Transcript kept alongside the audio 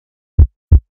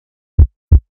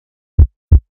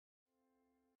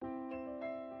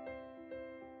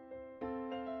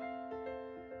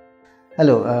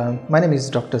Hello, my name is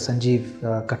Dr. Sanjeev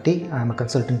Katti. I am a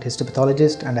consultant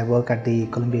histopathologist and I work at the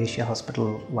Columbia Asia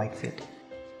Hospital, Whitefield.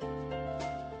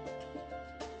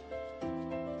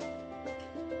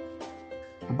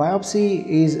 A biopsy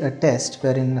is a test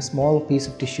wherein a small piece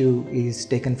of tissue is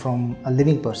taken from a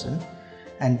living person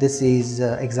and this is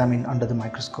examined under the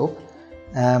microscope.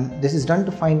 This is done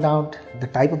to find out the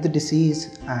type of the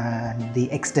disease and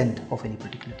the extent of any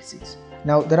particular disease.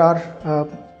 Now, there are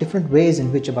different ways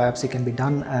in which a biopsy can be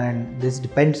done, and this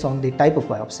depends on the type of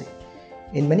biopsy.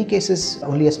 In many cases,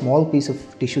 only a small piece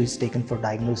of tissue is taken for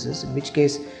diagnosis, in which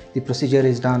case the procedure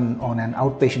is done on an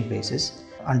outpatient basis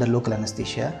under local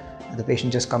anesthesia. The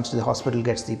patient just comes to the hospital,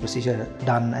 gets the procedure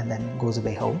done and then goes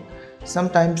away home.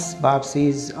 Sometimes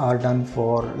biopsies are done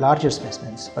for larger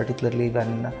specimens, particularly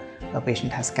when a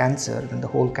patient has cancer, then the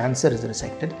whole cancer is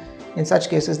resected. In such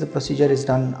cases, the procedure is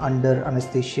done under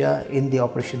anesthesia in the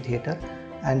operation theatre,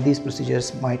 and these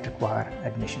procedures might require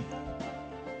admission.